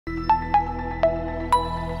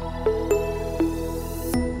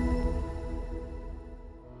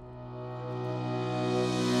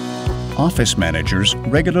Office managers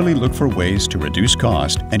regularly look for ways to reduce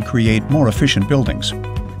cost and create more efficient buildings.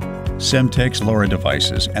 Semtech's LoRa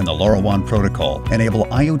devices and the LoRaWAN protocol enable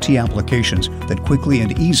IoT applications that quickly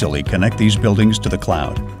and easily connect these buildings to the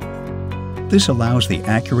cloud. This allows the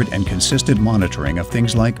accurate and consistent monitoring of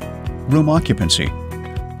things like room occupancy,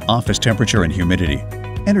 office temperature and humidity,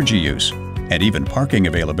 energy use, and even parking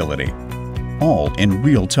availability, all in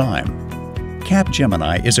real time.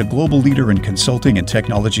 Capgemini is a global leader in consulting and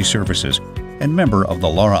technology services and member of the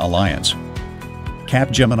LoRa Alliance.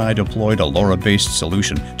 Capgemini deployed a LoRa-based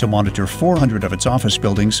solution to monitor 400 of its office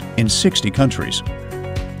buildings in 60 countries.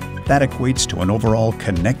 That equates to an overall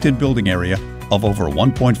connected building area of over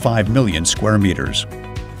 1.5 million square meters.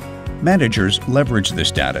 Managers leverage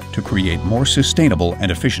this data to create more sustainable and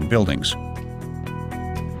efficient buildings.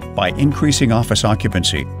 By increasing office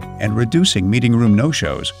occupancy and reducing meeting room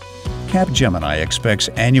no-shows, Capgemini expects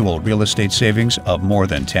annual real estate savings of more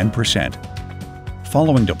than 10%.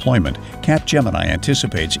 Following deployment, Capgemini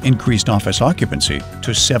anticipates increased office occupancy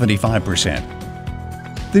to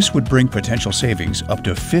 75%. This would bring potential savings up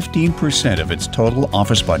to 15% of its total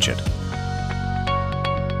office budget.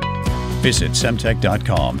 Visit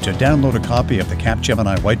Semtech.com to download a copy of the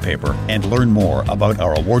Capgemini white paper and learn more about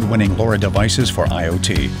our award-winning LoRa devices for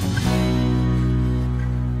IoT.